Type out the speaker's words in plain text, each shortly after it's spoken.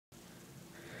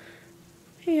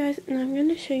Hey guys, and I'm going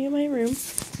to show you my room.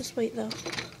 Just wait though.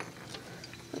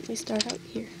 Let me start out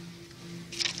here.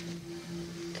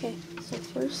 Okay, so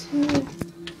first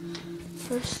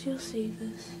you'll see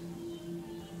this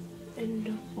end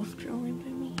of wolf drawing by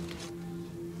me.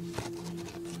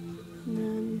 And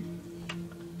then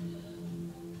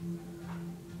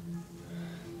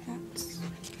that's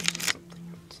something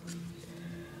else.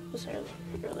 Was there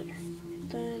earlier.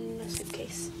 Then a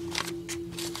suitcase.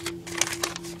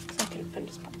 So I can find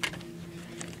a spot.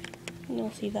 And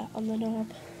you'll see that on the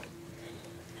knob.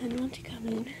 And once you come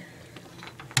in,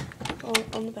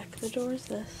 on the back of the door is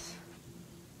this.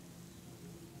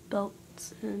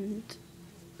 Belts and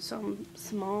some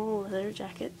small leather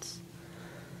jackets.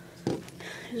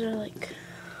 These are like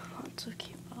lots of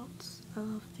cute belts. I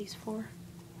love these 4.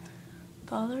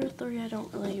 The other 3 I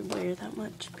don't really wear that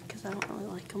much because I don't really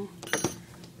like them.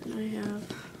 And I have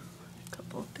a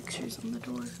couple of pictures on the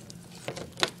door.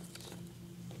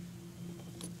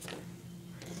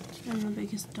 And the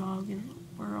biggest dog in the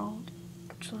world,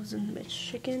 which lives in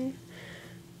Michigan.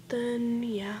 Then,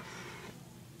 yeah.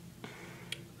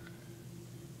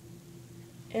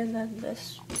 And then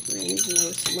this rings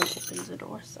whenever someone opens the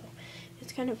door, so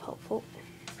it's kind of helpful.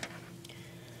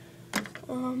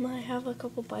 I have a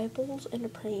couple Bibles and a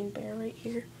praying bear right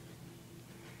here.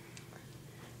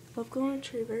 Love golden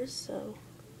retrievers, so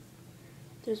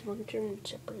there's one German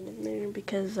Shepherd in there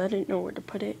because I didn't know where to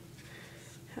put it.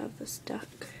 Have this duck.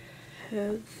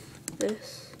 Have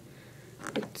this.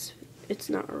 It's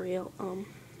not real. And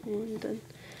then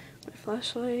my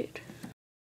flashlight,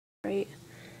 right,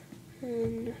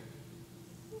 and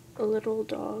a little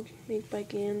dog made by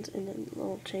Gans, and then a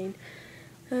little chain.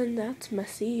 And that's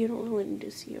messy. You don't really need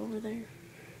to see over there.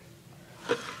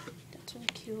 That's really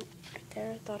cute right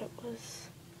there. I thought it was.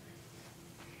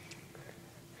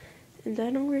 And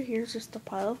then over here is just a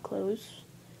pile of clothes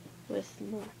with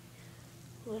my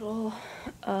little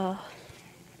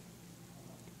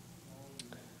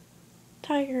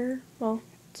tiger. Well,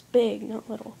 it's big, not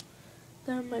little.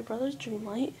 Then my brother's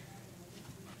Dreamlight.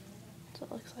 So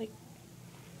it looks like.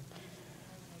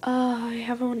 I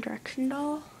have a One Direction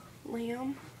doll,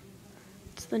 Lamb.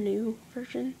 It's the new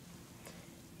version.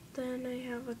 Then I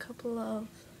have a couple of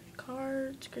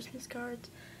cards, Christmas cards.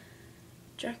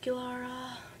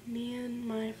 Dracula, me and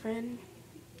my friend,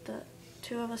 the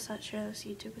 2 of us that share this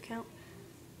YouTube account.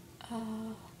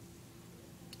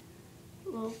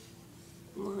 Little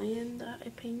lion that I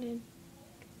painted.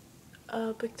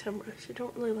 Big Time Rush. I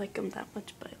don't really like them that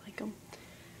much, but I like them.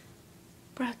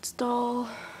 Bratz doll,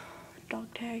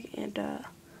 dog tag, and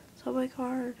subway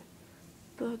card,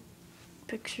 book,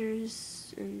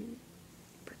 pictures, and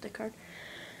birthday card.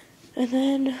 And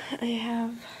then I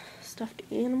have stuffed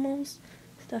animals,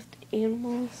 and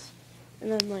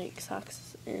then like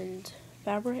socks and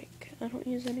fabric I don't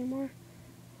use anymore.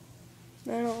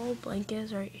 Then all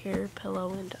blankets right here,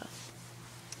 pillow, and a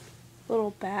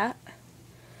little bat,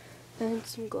 and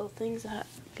some glow things that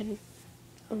I can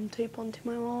tape onto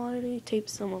my wall. I already taped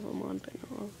some of them on, but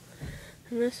not all.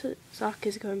 And this sock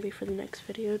is going to be for the next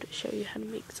video to show you how to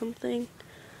make something.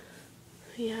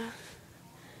 Yeah.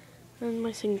 And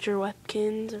my signature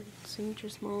Webkinz or signature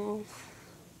smalls.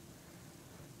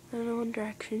 And a One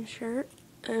Direction shirt.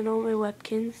 And all my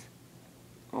Webkinz.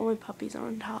 All my puppies are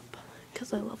on top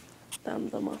because I love them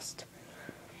the most.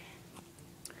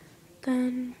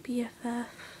 Then BFF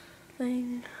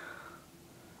thing.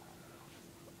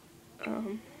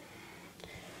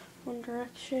 One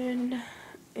Direction.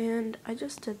 And I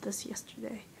just did this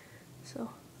yesterday. So.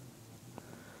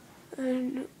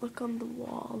 And look on the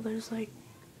wall. There's like.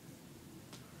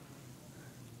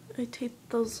 I taped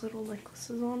those little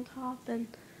necklaces on top, and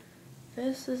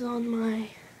this is on my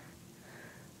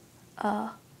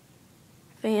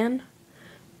fan,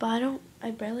 but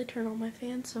I barely turn on my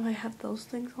fan, so I have those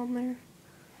things on there,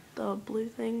 the blue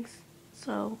things,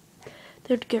 so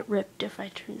they'd get ripped if I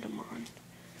turned them on.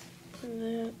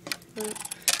 And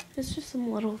it's just some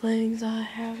little things I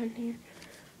have in here.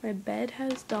 My bed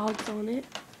has dogs on it,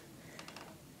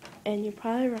 and you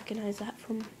probably recognize that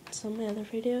from some of my other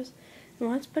videos. And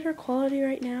why it's better quality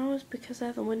right now is because I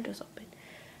have the windows open.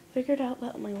 Figured out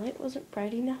that my light wasn't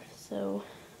bright enough, so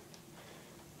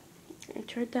I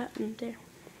turned that in there.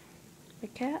 My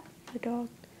cat, my dog,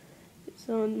 it's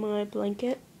on my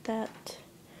blanket that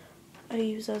I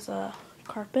use as a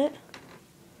carpet.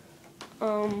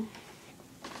 All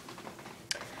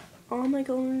my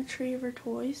golden retriever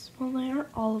toys, well, they aren't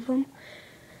all of them,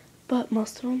 but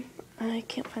most of them. I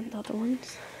can't find the other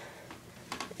ones.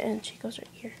 And she goes right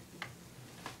here.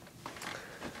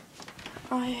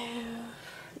 I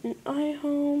have an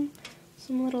iHome,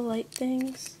 some little light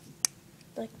things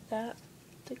like that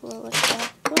They go like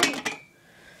that. But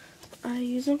I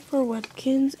use them for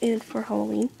Webkinz and for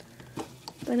Halloween.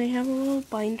 Then I have a little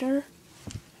binder.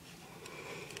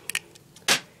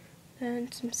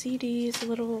 And some CDs, a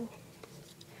little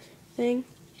thing.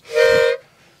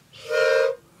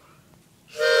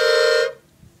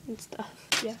 And stuff,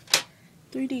 yeah.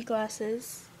 3D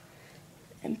glasses.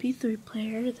 MP3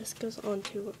 player. This goes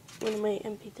onto one of my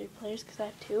MP3 players because I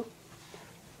have two.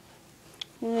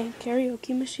 My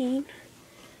karaoke machine.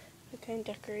 I kind of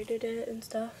decorated it and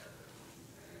stuff.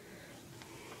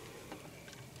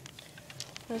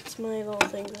 That's my little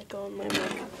things that go on my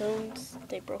microphones.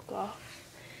 They broke off.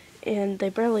 And they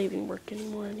barely even work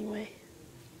anymore anyway.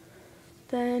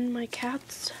 Then my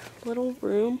cat's little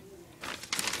room.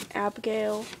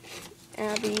 Abigail,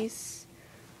 Abby's,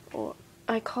 or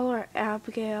I call her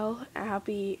Abigail,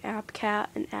 Abby, Abcat,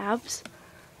 and Abs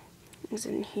is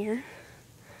in here.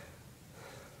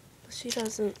 She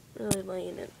doesn't really lay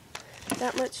in it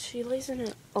that much. She lays in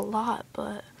it a lot,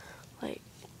 but like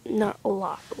not a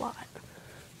lot.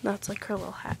 That's like her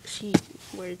little hat. She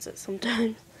wears it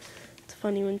sometimes. It's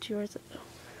funny when she wears it though.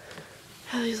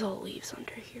 Have these little leaves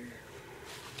under here.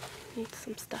 Need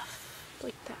some stuff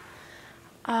like that.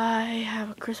 I have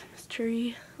a Christmas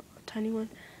tree, a tiny one.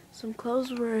 Some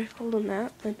clothes where I fold them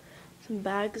that, and some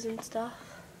bags and stuff.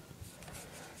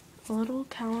 A little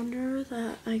calendar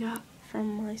that I got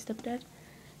from my stepdad.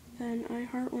 And I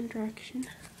heart One Direction.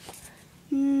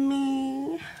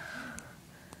 Me.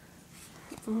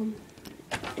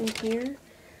 In here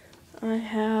I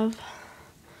have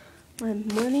my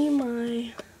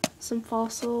money, some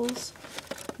fossils,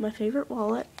 my favorite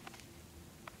wallet.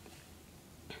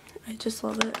 I just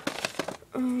love it.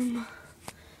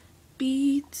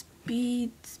 Beads,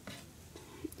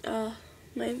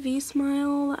 my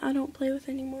V-Smile that I don't play with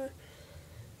anymore.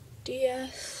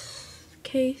 DS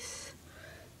case,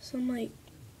 some like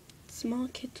small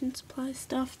kitchen supply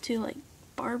stuff too, like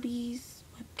Barbies,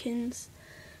 Webkinz,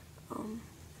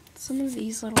 some of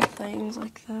these little things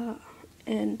like that,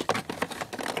 and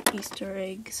Easter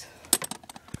eggs.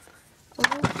 A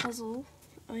little puzzle.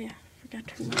 Oh yeah, forgot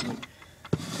to remember.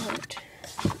 But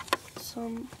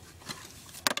some,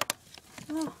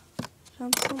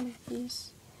 found some of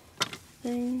these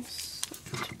things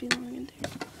to belong in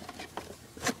there.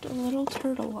 A little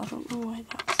turtle, I don't know why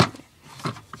that's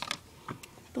there.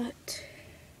 But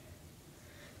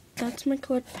that's my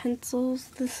colored pencils.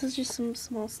 This is just some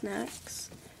small snacks.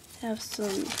 I have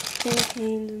some candy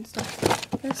canes and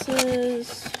stuff. This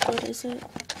is, what is it?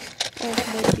 Oh,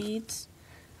 my beads.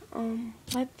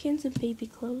 Webkinz and baby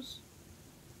clothes.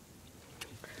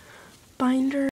 Binder.